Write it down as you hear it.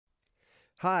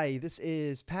Hi, this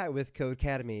is Pat with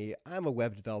Codecademy. I'm a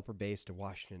web developer based in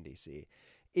Washington, D.C.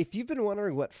 If you've been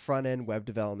wondering what front-end web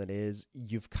development is,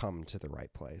 you've come to the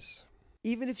right place.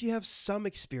 Even if you have some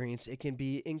experience, it can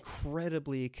be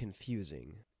incredibly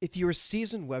confusing. If you're a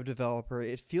seasoned web developer,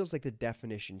 it feels like the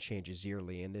definition changes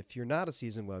yearly, and if you're not a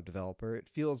seasoned web developer, it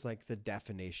feels like the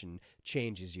definition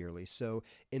changes yearly. So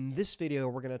in this video,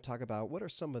 we're going to talk about what are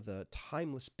some of the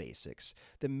timeless basics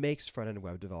that makes front-end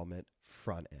web development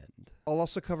front-end. I'll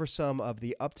also cover some of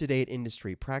the up-to-date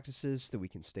industry practices so that we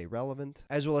can stay relevant,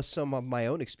 as well as some of my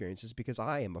own experiences because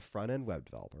I am a front-end web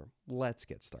developer. Let's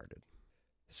get started.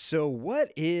 So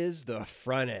what is the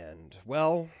front end?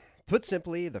 Well, put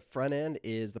simply, the front end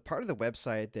is the part of the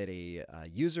website that a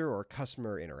user or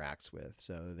customer interacts with.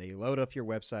 So they load up your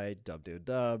website,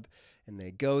 and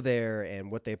they go there,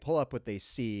 and what they pull up, what they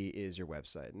see is your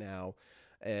website. Now,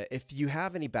 if you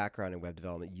have any background in web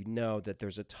development, you know that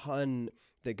there's a ton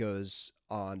that goes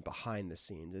on behind the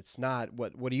scenes. It's not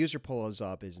what a user pulls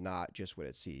up is not just what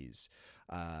it sees.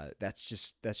 That's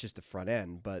just the front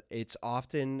end, but it's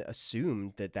often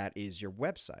assumed that that is your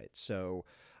website. So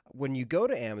when you go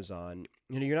to Amazon,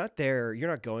 you're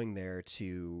not going there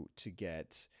to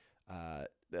get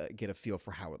a feel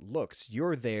for how it looks.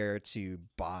 You're there to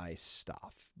buy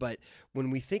stuff. But when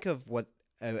we think of what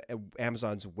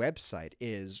Amazon's website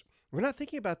is, we're not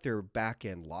thinking about their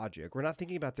back-end logic. We're not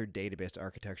thinking about their database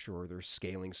architecture or their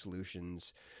scaling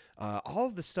solutions. All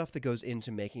of the stuff that goes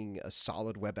into making a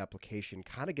solid web application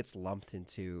kind of gets lumped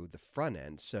into the front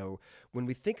end. So when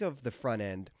we think of the front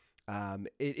end,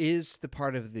 it is the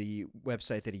part of the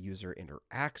website that a user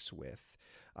interacts with.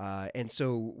 And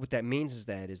so what that means is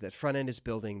that front end is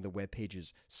building the web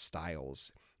page's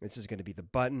styles. This is going to be the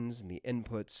buttons and the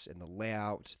inputs and the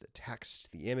layout, the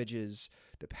text, the images,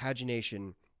 the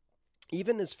pagination,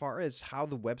 even as far as how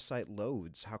the website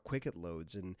loads, how quick it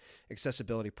loads, and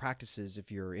accessibility practices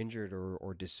if you're injured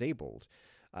or disabled.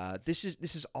 This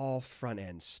is all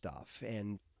front-end stuff.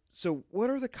 And so what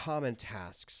are the common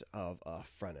tasks of a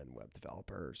front-end web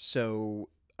developer? So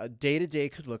a day-to-day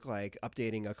could look like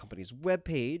updating a company's web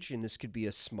page, and this could be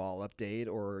a small update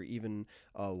or even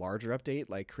a larger update,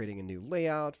 like creating a new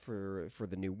layout for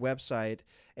the new website.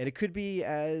 And it could be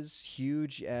as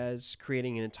huge as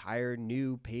creating an entire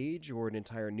new page or an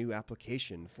entire new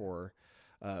application for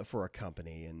a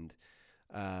company. And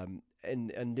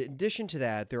in addition to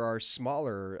that, there are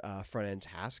smaller front-end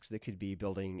tasks that could be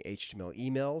building HTML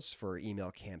emails for email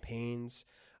campaigns.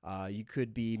 You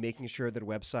could be making sure that a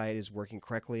website is working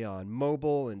correctly on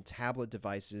mobile and tablet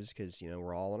devices because,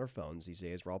 we're all on our phones these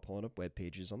days. We're all pulling up web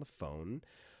pages on the phone.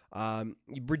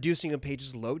 Reducing a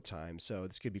page's load time. So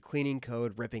this could be cleaning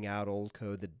code, ripping out old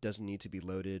code that doesn't need to be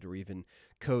loaded, or even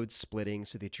code splitting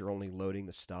so that you're only loading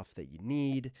the stuff that you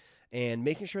need, and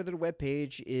making sure that a web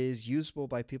page is usable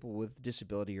by people with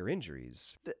disability or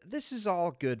injuries. This is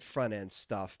all good front-end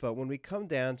stuff, but when we come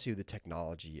down to the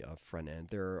technology of front-end,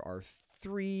 there are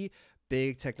three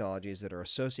big technologies that are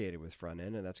associated with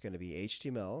front-end, and that's going to be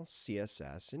HTML,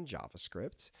 CSS, and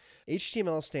JavaScript.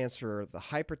 HTML stands for the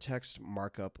Hypertext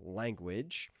Markup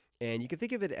Language, and you can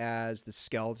think of it as the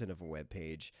skeleton of a web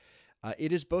page.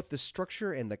 It is both the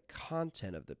structure and the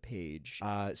content of the page.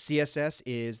 CSS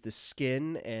is the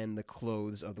skin and the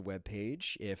clothes of the web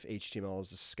page, if HTML is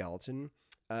the skeleton.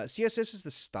 CSS is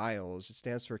the styles. It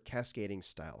stands for Cascading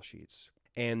Style Sheets.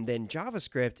 And then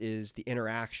JavaScript is the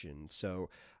interaction, so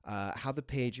how the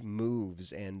page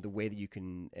moves and the way that you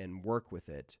can work with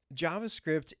it.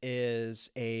 JavaScript is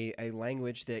a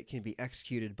language that can be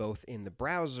executed both in the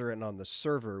browser and on the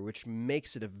server, which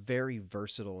makes it a very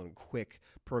versatile and quick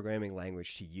programming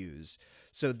language to use.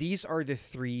 So these are the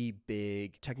three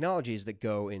big technologies that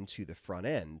go into the front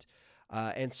end.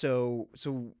 And so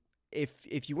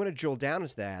if you want to drill down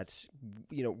into that,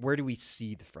 where do we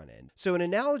see the front end? So an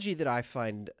analogy that I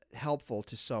find helpful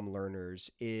to some learners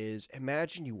is,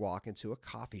 imagine you walk into a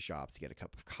coffee shop to get a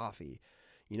cup of coffee.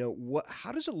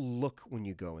 How does it look when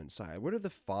you go inside? What are the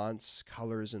fonts,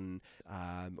 colors, and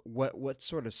what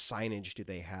sort of signage do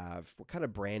they have? What kind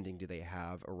of branding do they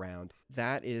have around?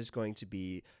 That is going to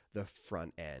be the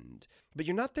front end. But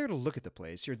you're not there to look at the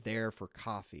place. You're there for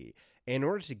coffee. In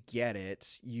order to get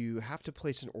it, you have to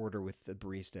place an order with the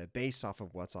barista based off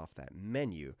of what's off that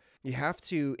menu. You have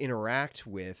to interact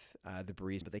with the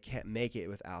barista, but they can't make it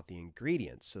without the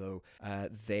ingredients. So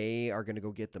they are going to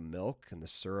go get the milk and the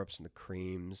syrups and the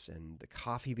creams and the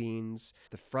coffee beans.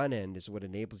 The front end is what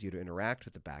enables you to interact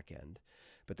with the back end.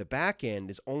 But the back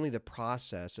end is only the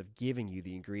process of giving you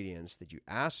the ingredients that you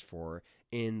asked for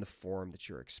in the form that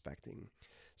you're expecting.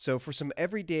 So for some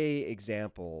everyday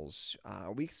examples,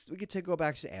 we could go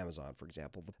back to Amazon, for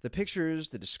example. The pictures,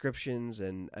 the descriptions,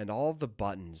 and all of the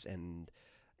buttons and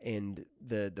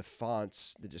the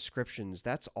fonts, the descriptions,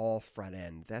 that's all front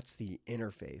end. That's the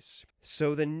interface.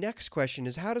 So the next question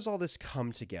is, how does all this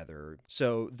come together?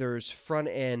 So there's front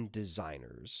end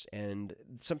designers, and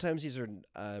sometimes these are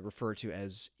referred to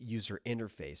as user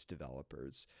interface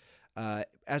developers.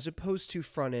 As opposed to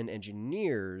front-end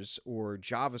engineers or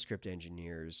JavaScript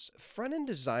engineers, front-end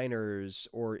designers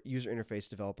or user interface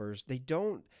developers, they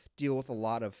don't deal with a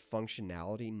lot of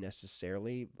functionality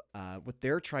necessarily. What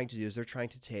they're trying to do is they're trying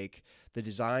to take the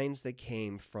designs that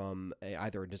came from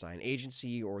either a design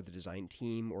agency or the design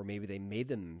team, or maybe they made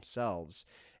them themselves,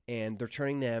 and they're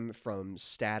turning them from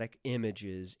static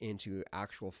images into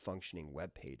actual functioning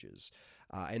web pages.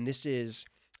 And this is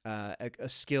a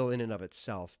skill in and of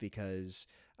itself, because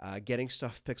getting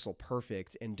stuff pixel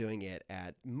perfect and doing it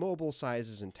at mobile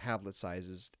sizes and tablet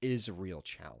sizes is a real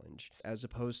challenge. As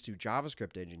opposed to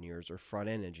JavaScript engineers or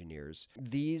front-end engineers,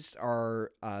 these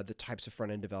are the types of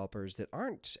front-end developers that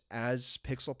aren't as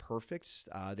pixel perfect.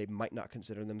 They might not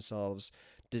consider themselves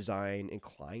design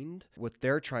inclined. What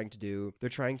they're trying to do, they're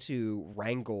trying to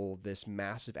wrangle this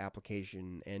massive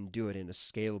application and do it in a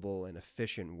scalable and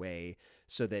efficient way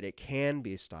so that it can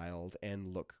be styled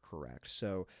and look correct.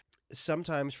 So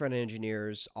sometimes front-end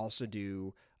engineers also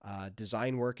do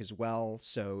design work as well,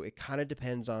 so it kind of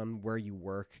depends on where you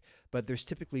work, but there's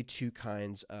typically two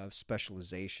kinds of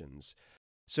specializations.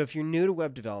 So if you're new to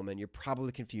web development, you're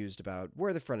probably confused about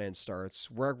where the front end starts,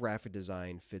 where graphic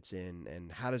design fits in, and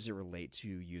how does it relate to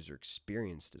user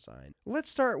experience design. Let's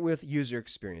start with user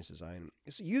experience design.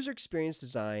 So user experience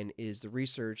design is the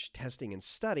research, testing, and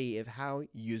study of how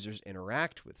users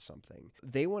interact with something.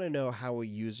 They want to know how a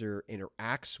user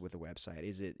interacts with a website.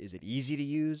 Is it easy to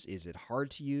use? Is it hard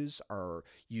to use? Are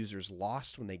users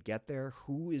lost when they get there?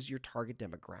 Who is your target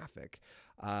demographic?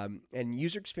 And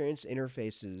user experience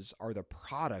interfaces are the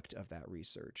product of that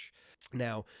research.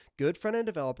 Now, good front-end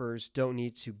developers don't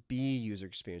need to be user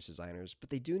experience designers, but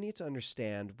they do need to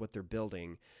understand what they're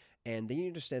building, and they need to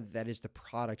understand that is the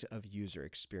product of user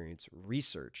experience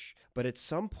research. But at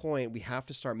some point, we have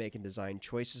to start making design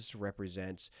choices to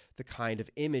represent the kind of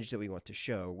image that we want to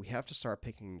show. We have to start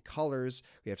picking colors,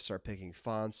 we have to start picking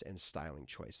fonts and styling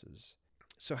choices.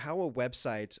 So how a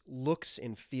website looks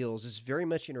and feels is very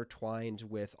much intertwined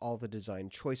with all the design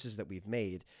choices that we've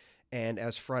made. And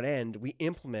as front end, we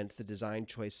implement the design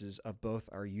choices of both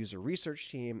our user research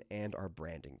team and our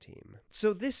branding team.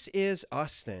 So this is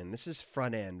us then. This is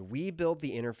front end. We build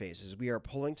the interfaces. We are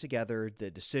pulling together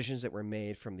the decisions that were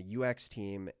made from the UX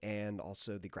team and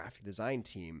also the graphic design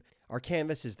team. Our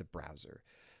canvas is the browser.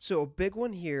 So a big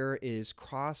one here is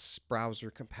cross-browser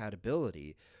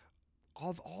compatibility.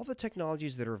 Of all the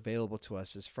technologies that are available to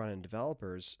us as front-end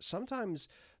developers, sometimes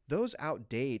those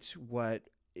outdate what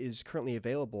is currently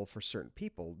available for certain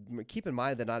people. Keep in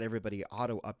mind that not everybody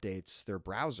auto-updates their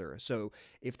browser. So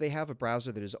if they have a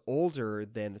browser that is older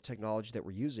than the technology that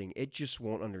we're using, it just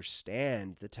won't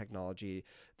understand the technology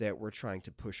that we're trying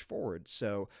to push forward.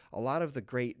 So a lot of the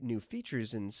great new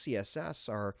features in CSS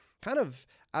are kind of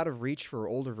out of reach for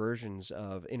older versions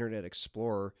of Internet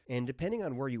Explorer. And depending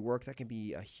on where you work, that can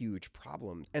be a huge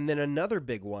problem. And then another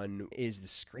big one is the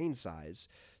screen size.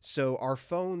 So our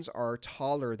phones are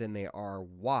taller than they are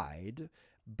wide,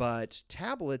 but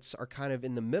tablets are kind of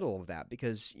in the middle of that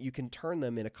because you can turn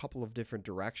them in a couple of different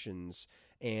directions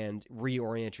and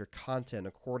reorient your content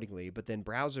accordingly, but then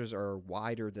browsers are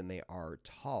wider than they are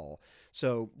tall.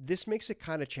 So this makes it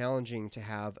kind of challenging to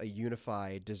have a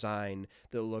unified design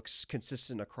that looks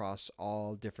consistent across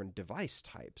all different device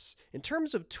types. In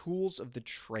terms of tools of the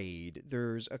trade,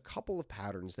 there's a couple of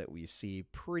patterns that we see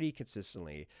pretty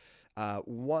consistently.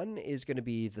 One is going to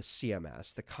be the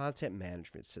CMS, the content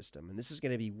management system, and this is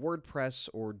going to be WordPress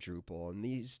or Drupal, and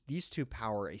these two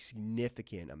power a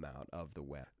significant amount of the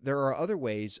web. There are other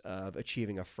ways of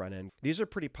achieving a front end. These are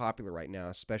pretty popular right now,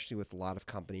 especially with a lot of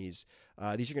companies.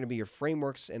 These are going to be your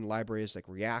frameworks and libraries like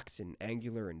React and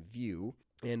Angular and Vue.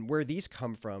 And where these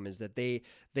come from is that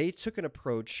they took an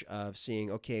approach of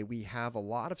seeing, okay, we have a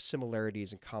lot of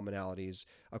similarities and commonalities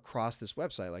across this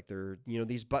website. Like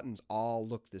these buttons all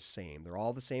look the same. They're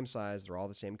all the same size. They're all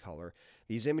the same color.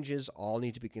 These images all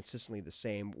need to be consistently the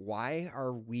same. Why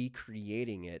are we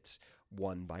creating it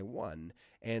one by one?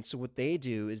 And so what they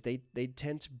do is they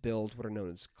tend to build what are known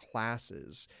as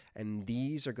classes, and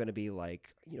these are going to be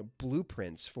like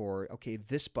blueprints for, okay,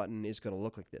 this button is going to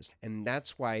look like this. And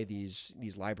that's why these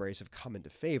libraries have come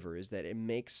into favor, is that it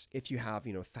makes, if you have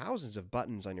thousands of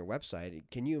buttons on your website,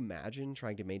 can you imagine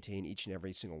trying to maintain each and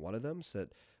every single one of them so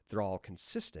that they're all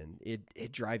consistent,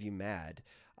 it'd drive you mad.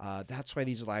 That's why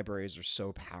these libraries are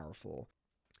so powerful.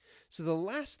 So the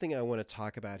last thing I want to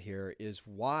talk about here is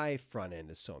why front end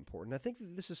is so important. I think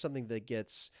that this is something that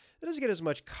doesn't get as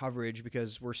much coverage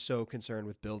because we're so concerned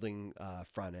with building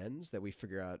front ends that we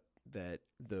figure out that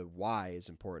the why is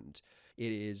important.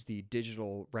 It is the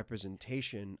digital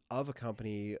representation of a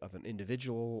company, of an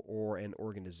individual, or an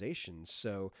organization.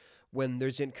 So when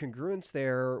there's incongruence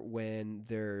there, when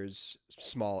there's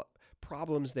small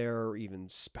problems there, or even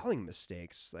spelling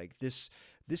mistakes, like this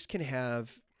can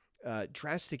have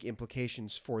drastic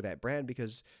implications for that brand,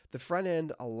 because the front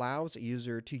end allows a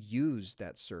user to use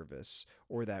that service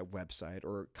or that website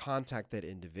or contact that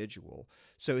individual.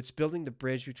 So it's building the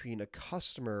bridge between a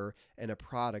customer and a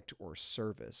product or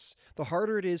service. The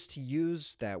harder it is to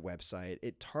use that website,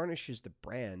 it tarnishes the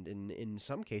brand, and in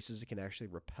some cases it can actually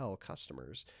repel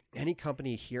customers. Any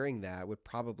company hearing that would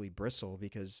probably bristle,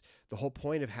 because the whole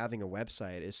point of having a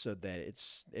website is so that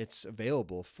it's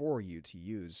available for you to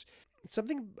use.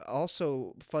 Something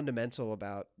also fundamental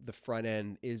about the front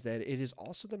end is that it is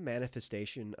also the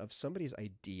manifestation of somebody's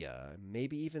idea,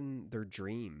 maybe even their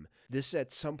dream. This,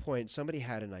 at some point, somebody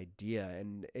had an idea,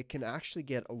 and it can actually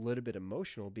get a little bit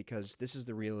emotional because this is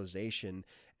the realization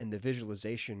and the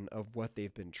visualization of what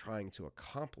they've been trying to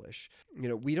accomplish.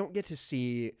 We don't get to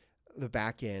see the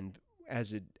back end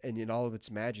and in all of its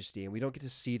majesty, and we don't get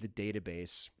to see the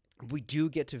database. We do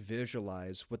get to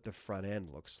visualize what the front end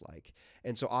looks like.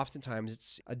 And so oftentimes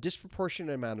it's a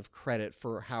disproportionate amount of credit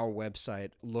for how a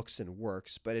website looks and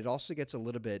works, but it also gets a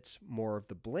little bit more of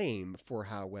the blame for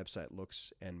how a website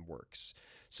looks and works.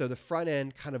 So the front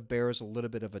end kind of bears a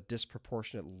little bit of a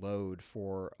disproportionate load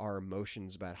for our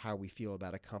emotions about how we feel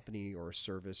about a company or a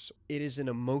service. It is an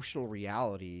emotional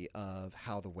reality of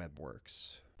how the web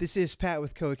works. This is Pat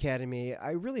with Codecademy.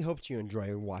 I really hoped you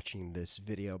enjoyed watching this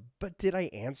video, but did I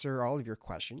answer all of your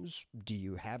questions? Do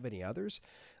you have any others?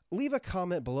 Leave a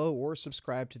comment below or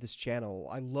subscribe to this channel.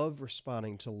 I love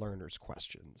responding to learners'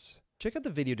 questions. Check out the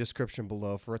video description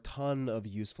below for a ton of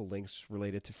useful links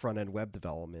related to front-end web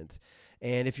development.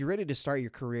 And if you're ready to start your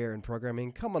career in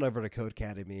programming, come on over to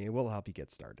Codecademy and we'll help you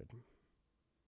get started.